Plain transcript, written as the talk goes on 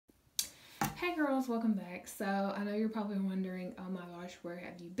Hey girls, welcome back. So I know you're probably wondering, oh my gosh, where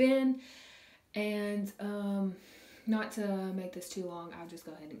have you been? And not to make this too long, I'll just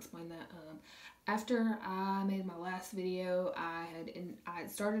go ahead and explain that. After I made my last video, I had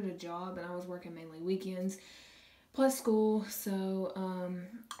started a job and I was working mainly weekends plus school. So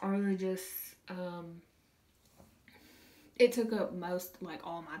I really just it took up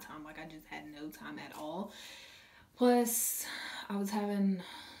all my time. Like I just had no time at all. Plus, I was having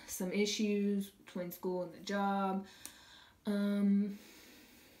some issues between school and the job.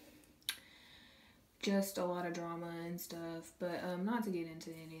 Just a lot of drama and stuff, but not to get into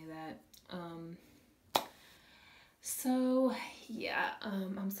any of that. So yeah,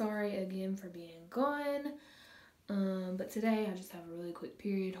 I'm sorry again for being gone. But today I just have a really quick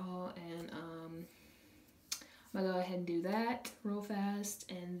period haul, and I'm gonna go ahead and do that real fast,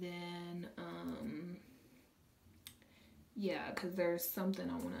 and then yeah, because there's something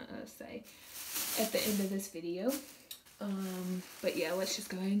I want to say at the end of this video. But yeah, let's just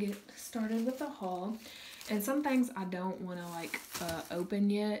go ahead and get started with the haul. And some things I don't want to open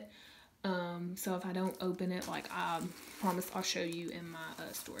yet. So if I don't open it, I promise I'll show you in my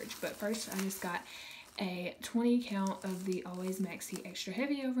storage. But first, I just got a 20 count of the Always Maxi Extra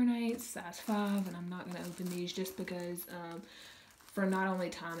Heavy Overnights, size 5, and I'm not going to open these just because for not only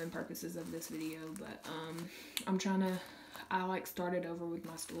time and purposes of this video, but I started over with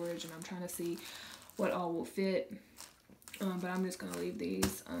my storage, and I'm trying to see what all will fit. But I'm just going to leave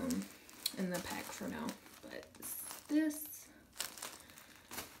these in the pack for now. But this.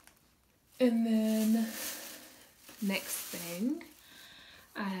 And then next thing,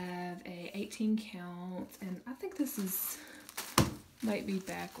 I have a 18 count, and I think this might be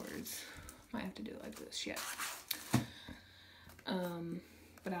backwards. Might have to do it like this, yeah.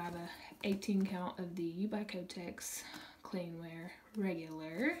 But I have a 18 count of the U by Kotex Cleanwear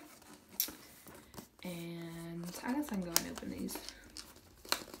Regular. And I guess I can go and open these.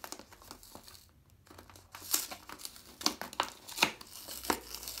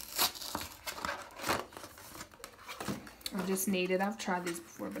 I've tried these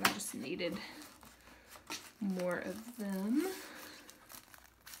before, but I just needed more of them.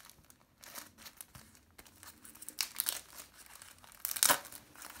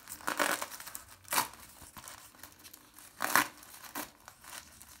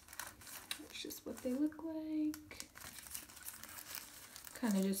 That's just what they look like.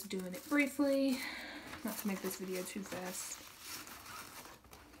 Kind of just doing it briefly, not to make this video too fast.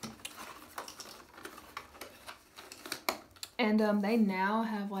 And they now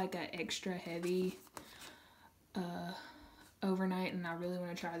have an extra heavy overnight, and I really want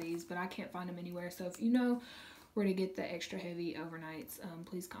to try these, but I can't find them anywhere. So if you know where to get the extra heavy overnights,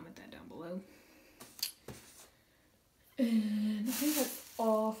 please comment that down below. And I think that's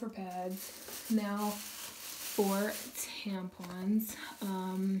all for pads. Now for tampons.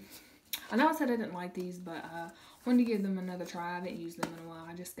 I know I said I didn't like these, but I wanted to give them another try. I haven't used them in a while.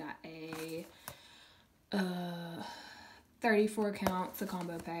 I just got a 34 counts, a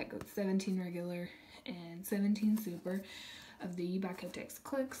combo pack of 17 regular and 17 super of the U by Kotex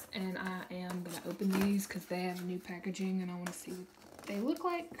Clicks, and I am going to open these because they have new packaging and I want to see what they look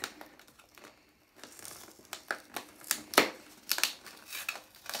like.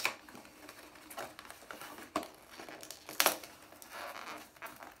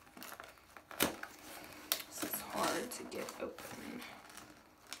 This is hard to get open.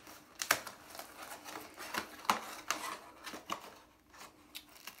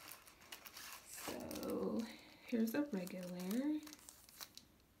 Here's a regular,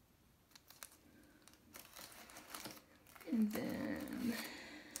 and then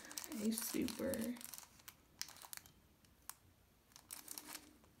a super,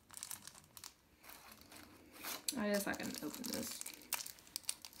 I guess I can open this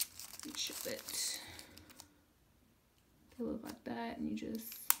and ship it. They look like that, and you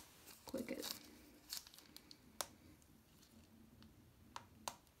just click it.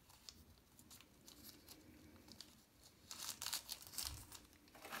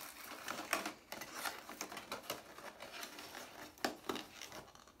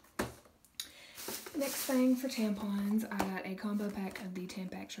 Next thing for tampons, I got a combo pack of the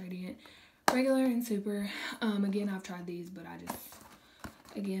Tampax Radiant Regular and Super. Again, I've tried these, but I just,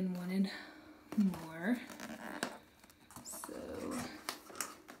 again, wanted more. So,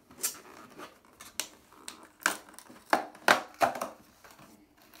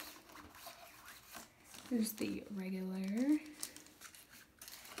 here's the regular.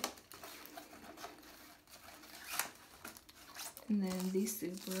 And then the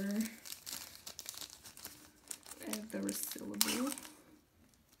super. I have the resealable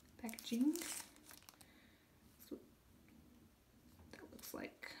packaging. packaging. That's what that looks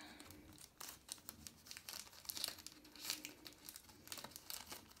like.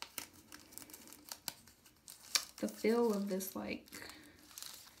 The feel of this, like,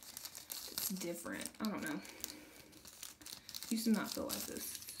 it's different. I don't know. Used to not feel like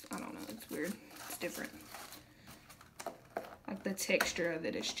this. I don't know. It's weird. It's different. Like the texture of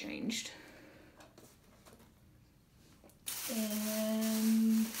it has changed.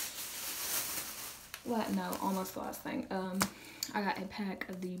 And almost the last thing. I got a pack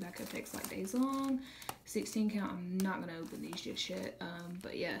of the Back Effects Like Days Long 16 count. I'm not gonna open these just yet.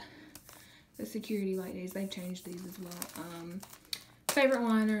 But yeah, the Security Light Days, they've changed these as well. Favorite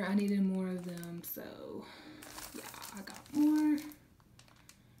liner, I needed more of them, so yeah, I got more.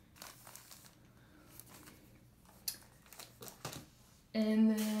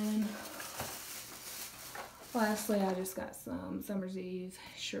 And then lastly, I just got some Summer's Eve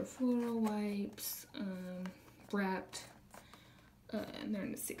Sure Floral wipes, wrapped, and they're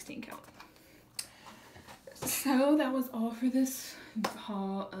in the 16 count. So that was all for this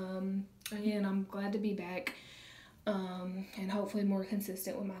haul. Again, I'm glad to be back, and hopefully more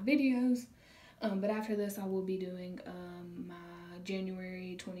consistent with my videos. But after this, I will be doing my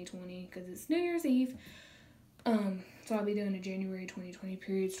January 2020, because it's New Year's Eve. So I'll be doing a January 2020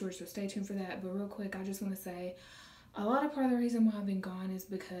 period story, so stay tuned for that. But real quick, I just want to say, a lot of part of the reason why I've been gone is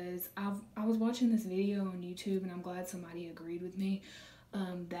because I was watching this video on YouTube, and I'm glad somebody agreed with me,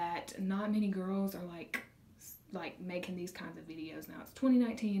 that not many girls are like making these kinds of videos now. It's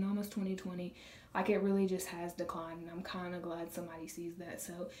 2019, almost 2020. Like, it really just has declined, and I'm kind of glad somebody sees that.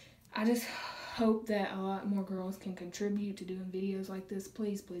 So I just hope that a lot more girls can contribute to doing videos like this.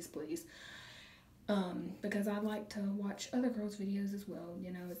 Please, please, please. Because I like to watch other girls' videos as well.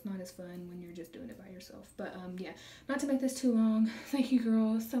 You know, it's not as fun when you're just doing it by yourself. But yeah, not to make this too long, thank you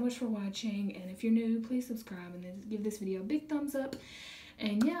girls so much for watching. And if you're new, please subscribe and then give this video a big thumbs up.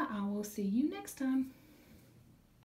 And yeah, I will see you next time.